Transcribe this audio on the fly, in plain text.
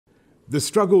The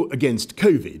struggle against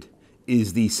COVID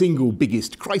is the single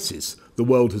biggest crisis the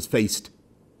world has faced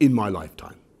in my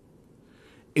lifetime.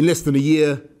 In less than a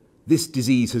year, this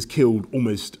disease has killed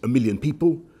almost 1 million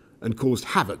people and caused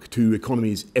havoc to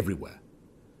economies everywhere.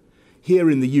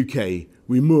 Here in the UK,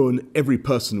 we mourn every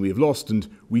person we have lost and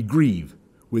we grieve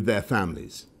with their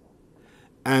families.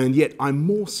 And yet I'm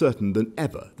more certain than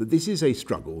ever that this is a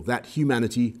struggle that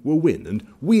humanity will win, and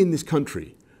we in this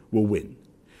country will win.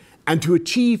 And to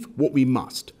achieve what we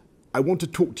must, I want to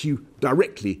talk to you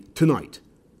directly tonight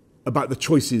about the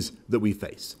choices that we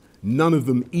face, none of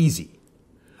them easy,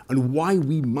 and why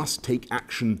we must take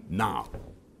action now.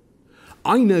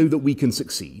 I know that we can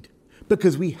succeed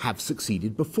because we have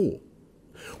succeeded before.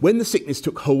 When the sickness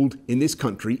took hold in this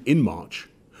country in March,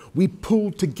 we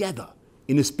pulled together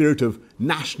in a spirit of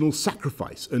national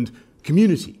sacrifice and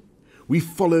community. We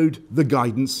followed the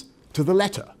guidance to the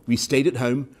letter. We stayed at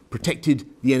home, protected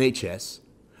the NHS,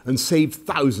 and saved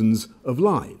thousands of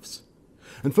lives.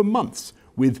 And for months,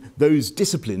 with those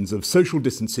disciplines of social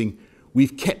distancing,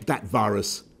 we've kept that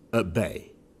virus at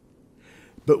bay.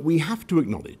 But we have to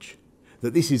acknowledge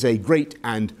that this is a great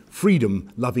and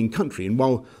freedom-loving country, and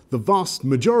while the vast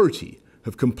majority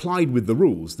have complied with the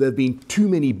rules, there have been too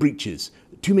many breaches,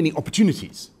 too many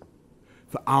opportunities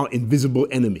for our invisible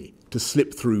enemy to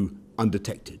slip through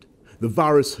undetected. The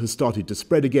virus has started to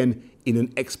spread again in an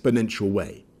exponential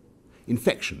way.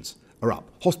 Infections are up,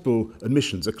 hospital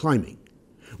admissions are climbing.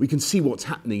 We can see what's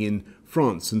happening in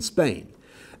France and Spain.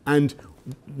 And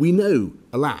we know,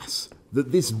 alas,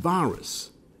 that this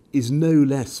virus is no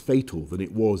less fatal than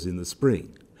it was in the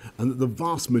spring, and that the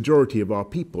vast majority of our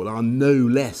people are no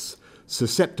less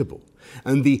susceptible.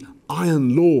 And the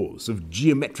iron laws of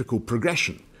geometrical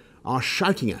progression are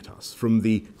shouting at us from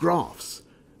the graphs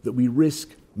that we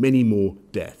risk many more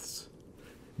deaths,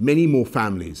 many more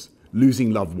families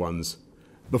losing loved ones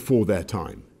before their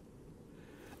time.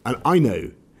 And I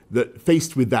know that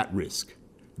faced with that risk,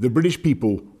 the British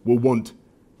people will want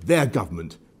their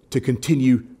government to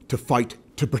continue to fight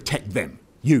to protect them,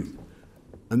 you.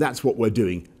 And that's what we're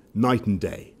doing night and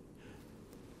day.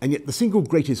 And yet the single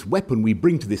greatest weapon we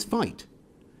bring to this fight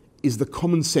is the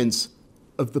common sense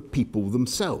of the people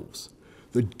themselves,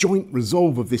 the joint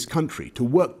resolve of this country to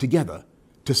work together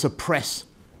to suppress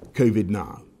COVID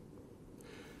now.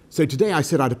 So today I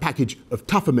set out a package of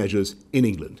tougher measures in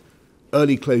England.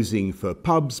 Early closing for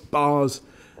pubs, bars,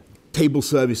 table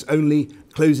service only,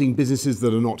 closing businesses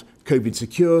that are not COVID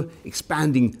secure,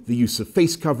 expanding the use of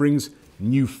face coverings,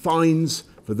 new fines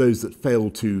for those that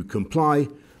fail to comply,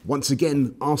 once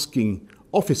again asking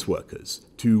office workers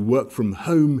to work from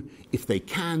home if they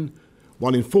can,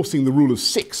 while enforcing the rule of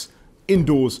 6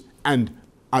 indoors and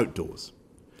outdoors.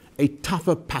 A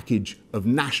tougher package of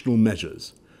national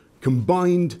measures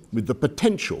combined with the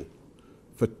potential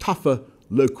for tougher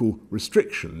local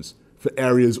restrictions for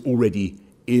areas already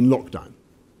in lockdown.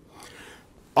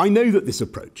 I know that this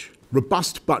approach,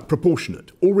 robust but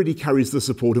proportionate, already carries the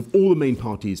support of all the main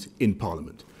parties in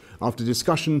Parliament. After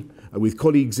discussion with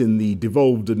colleagues in the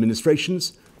devolved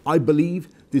administrations, I believe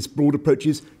this broad approach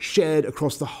is shared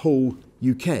across the whole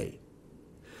UK.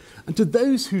 And to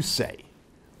those who say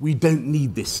we don't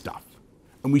need this stuff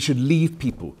and we should leave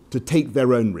people to take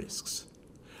their own risks,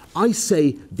 I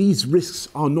say these risks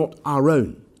are not our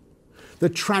own. The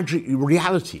tragic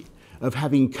reality of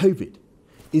having COVID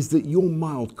is that your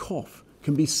mild cough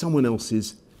can be someone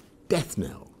else's death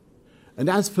knell. And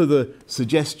as for the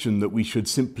suggestion that we should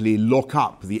simply lock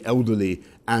up the elderly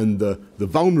and the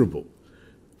vulnerable,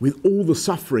 with all the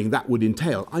suffering that would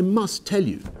entail, I must tell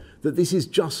you that this is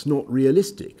just not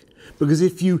realistic. Because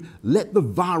if you let the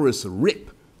virus rip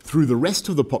through the rest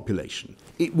of the population,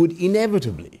 it would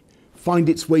inevitably find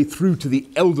its way through to the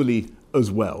elderly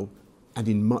as well, and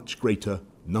in much greater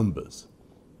numbers.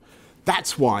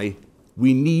 That's why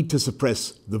we need to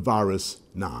suppress the virus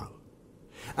now.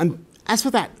 And as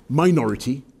for that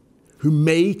minority who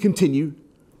may continue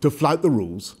to flout the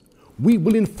rules, we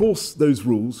will enforce those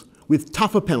rules with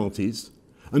tougher penalties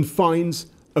and fines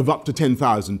of up to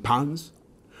 £10,000.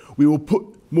 We will put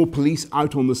more police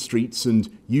out on the streets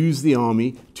and use the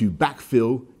army to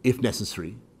backfill if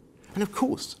necessary. And of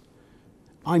course,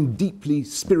 I'm deeply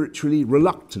spiritually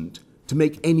reluctant to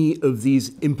make any of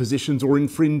these impositions or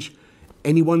infringe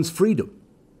anyone's freedom.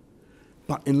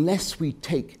 But unless we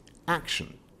take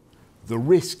action, the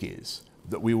risk is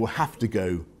that we will have to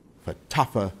go for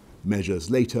tougher measures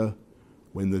later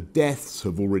when the deaths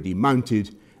have already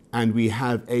mounted and we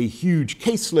have a huge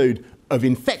caseload of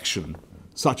infection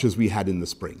such as we had in the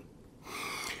spring.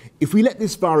 If we let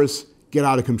this virus get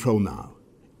out of control now,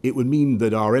 it would mean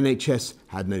that our NHS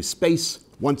had no space,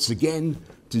 once again,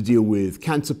 to deal with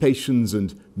cancer patients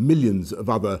and millions of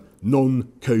other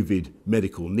non-COVID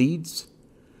medical needs.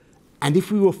 And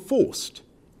if we were forced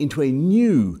into a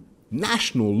new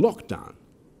national lockdown,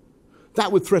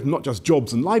 that would threaten not just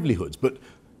jobs and livelihoods, but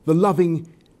the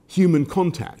loving human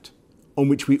contact on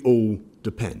which we all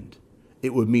depend.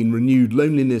 It would mean renewed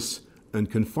loneliness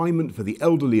and confinement for the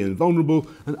elderly and vulnerable,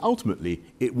 and ultimately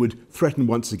it would threaten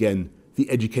once again the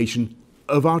education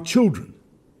of our children.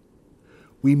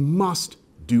 We must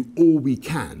do all we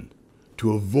can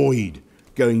to avoid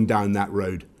going down that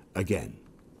road again.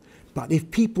 But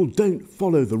if people don't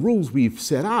follow the rules we've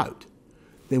set out,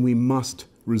 then we must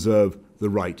reserve the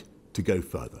right to go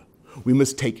further. We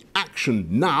must take action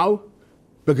now,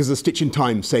 because a stitch in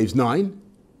time saves 9.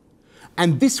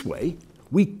 And this way,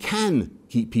 we can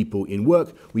keep people in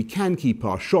work, we can keep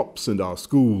our shops and our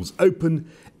schools open,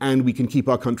 and we can keep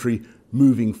our country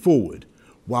moving forward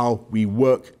while we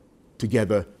work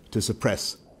together to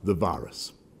suppress the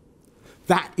virus.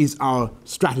 That is our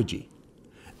strategy.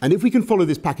 And if we can follow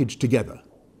this package together,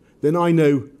 then I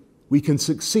know we can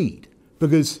succeed,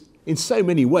 because in so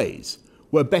many ways,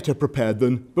 we're better prepared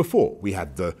than before. We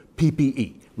have the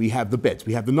PPE, we have the beds,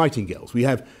 we have the Nightingales, we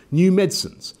have new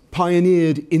medicines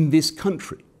pioneered in this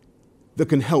country that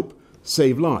can help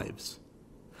save lives.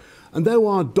 And though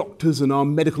our doctors and our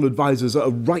medical advisors are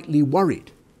rightly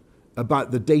worried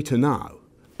about the data now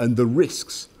and the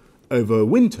risks over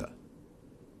winter,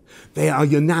 they are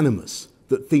unanimous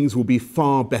that things will be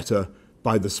far better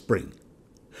by the spring,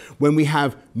 when we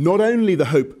have not only the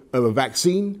hope of a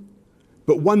vaccine,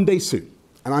 but one day soon,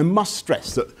 and I must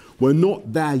stress that we're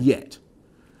not there yet,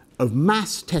 of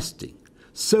mass testing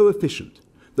so efficient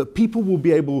that people will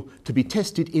be able to be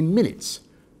tested in minutes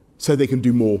so they can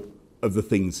do more of the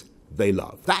things they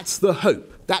love. That's the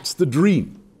hope, that's the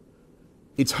dream.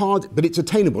 It's hard, but it's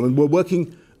attainable, and we're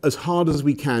working as hard as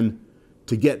we can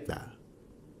to get there.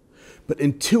 But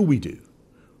until we do,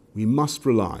 we must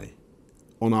rely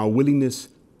on our willingness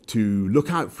to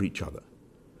look out for each other,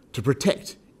 to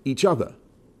protect each other.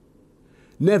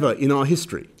 Never in our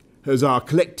history has our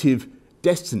collective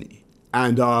destiny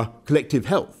and our collective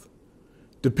health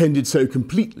depended so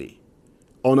completely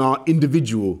on our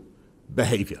individual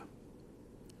behaviour.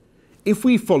 If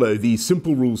we follow these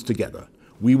simple rules together,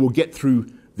 we will get through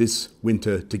this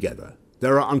winter together.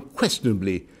 There are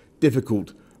unquestionably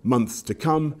difficult months to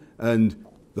come, and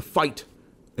the fight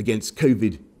against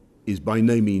COVID is by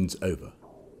no means over.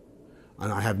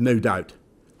 And I have no doubt,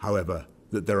 however,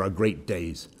 that there are great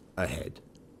days ahead.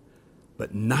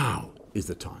 But now is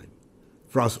the time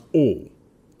for us all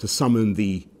to summon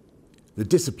the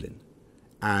discipline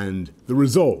and the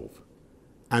resolve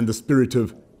and the spirit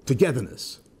of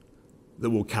togetherness that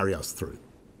will carry us through.